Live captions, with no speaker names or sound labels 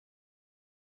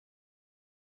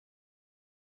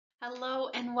Hello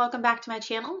and welcome back to my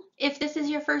channel. If this is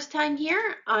your first time here,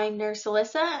 I'm Nurse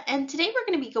Alyssa, and today we're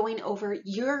going to be going over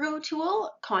UrgoTul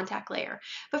contact layer.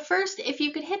 But first, if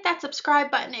you could hit that subscribe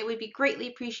button, it would be greatly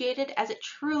appreciated as it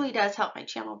truly does help my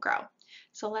channel grow.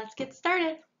 So let's get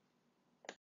started.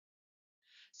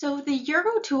 So the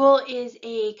UrgoTul is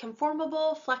a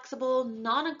conformable, flexible,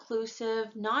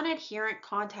 non-occlusive, non-adherent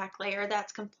contact layer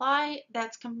that's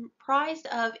comprised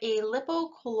of a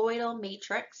lipocolloidal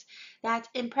matrix that's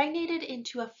impregnated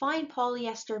into a fine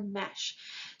polyester mesh.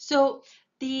 So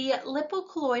the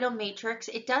lipocolloidal matrix,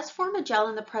 it does form a gel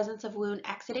in the presence of wound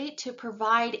exudate to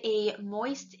provide a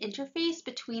moist interface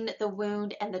between the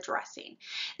wound and the dressing.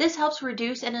 This helps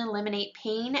reduce and eliminate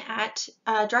pain at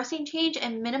dressing change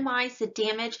and minimize the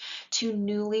damage to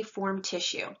newly formed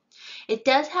tissue. It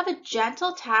does have a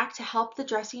gentle tack to help the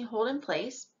dressing hold in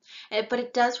place, but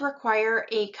it does require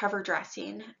a cover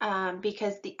dressing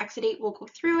because the exudate will go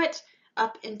through it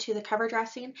up into the cover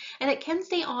dressing, and it can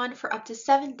stay on for up to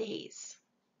 7 days.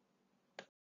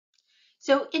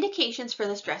 So indications for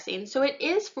this dressing. So it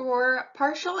is for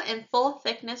partial and full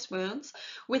thickness wounds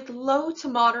with low to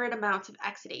moderate amounts of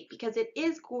exudate because it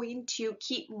is going to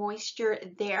keep moisture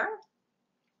there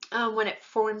when it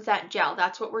forms that gel.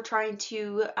 That's what we're trying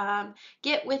to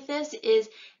get with this, is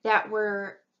that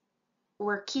we're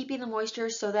keeping the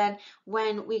moisture so then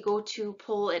when we go to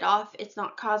pull it off, it's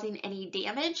not causing any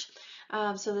damage.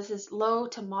 So this is low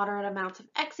to moderate amounts of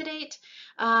exudate.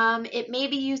 It may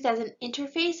be used as an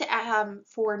interface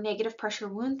for negative pressure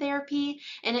wound therapy,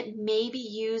 and it may be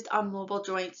used on mobile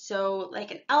joints. So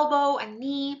like an elbow, a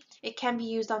knee, it can be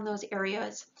used on those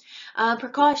areas.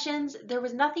 Precautions, there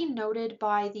was nothing noted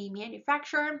by the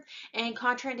manufacturer, and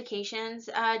contraindications,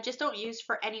 just don't use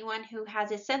for anyone who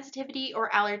has a sensitivity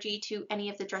or allergy to any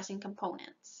of the dressing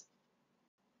components.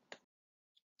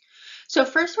 So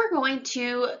first we're going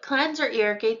to cleanse or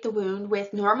irrigate the wound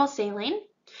with normal saline,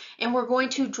 and we're going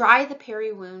to dry the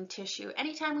peri-wound tissue.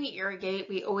 Anytime we irrigate,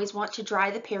 we always want to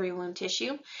dry the peri-wound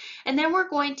tissue. And then we're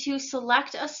going to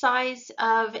select a size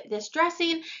of this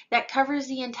dressing that covers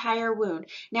the entire wound.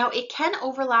 Now it can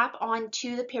overlap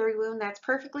onto the peri-wound, that's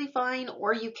perfectly fine,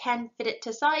 or you can fit it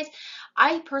to size.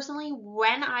 I personally,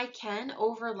 when I can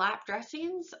overlap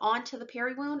dressings onto the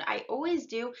peri-wound, I always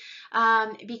do,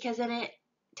 because then it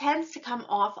tends to come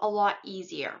off a lot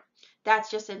easier.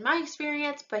 That's just in my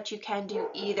experience, but you can do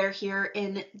either here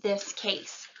in this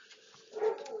case.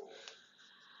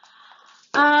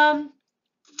 So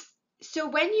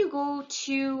when you go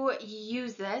to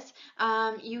use this,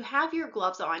 you have your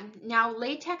gloves on. Now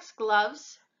latex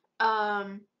gloves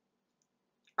are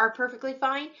perfectly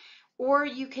fine, or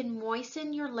you can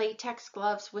moisten your latex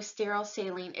gloves with sterile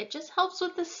saline. It just helps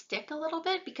with the stick a little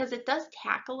bit because it does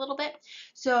tack a little bit.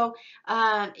 So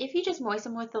if you just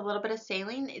moisten with a little bit of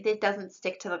saline, it doesn't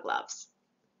stick to the gloves.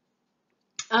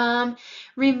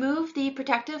 Remove the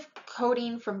protective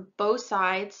coating from both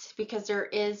sides because there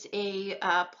is a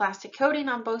plastic coating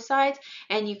on both sides,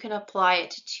 and you can apply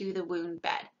it to the wound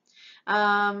bed.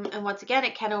 And once again,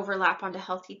 it can overlap onto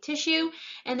healthy tissue.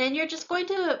 And then you're just going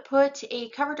to put a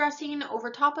cover dressing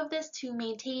over top of this to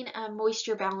maintain a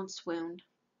moisture balanced wound.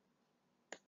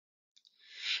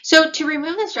 So to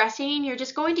remove this dressing, you're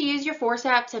just going to use your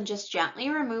forceps and just gently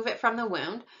remove it from the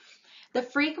wound. The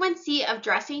frequency of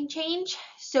dressing change,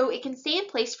 so it can stay in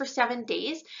place for 7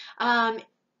 days.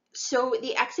 So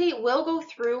the exudate will go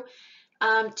through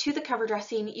to the cover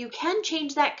dressing. You can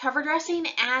change that cover dressing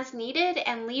as needed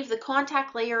and leave the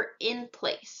contact layer in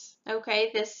place.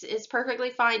 Okay, this is perfectly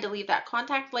fine to leave that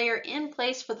contact layer in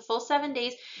place for the full 7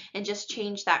 days and just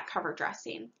change that cover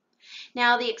dressing.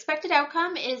 Now, the expected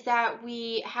outcome is that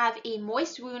we have a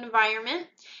moist wound environment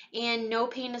and no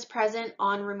pain is present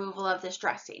on removal of this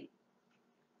dressing.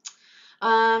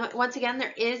 Once again,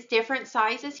 there is different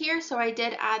sizes here, so I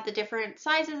did add the different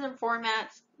sizes and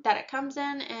formats that it comes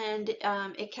in, and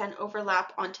it can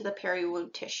overlap onto the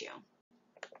peri-wound tissue.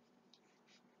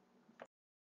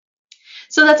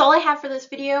 So that's all I have for this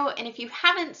video, and if you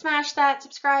haven't smashed that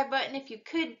subscribe button, if you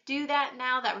could do that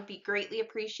now, that would be greatly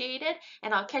appreciated,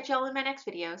 and I'll catch y'all in my next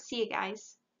video. See you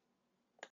guys.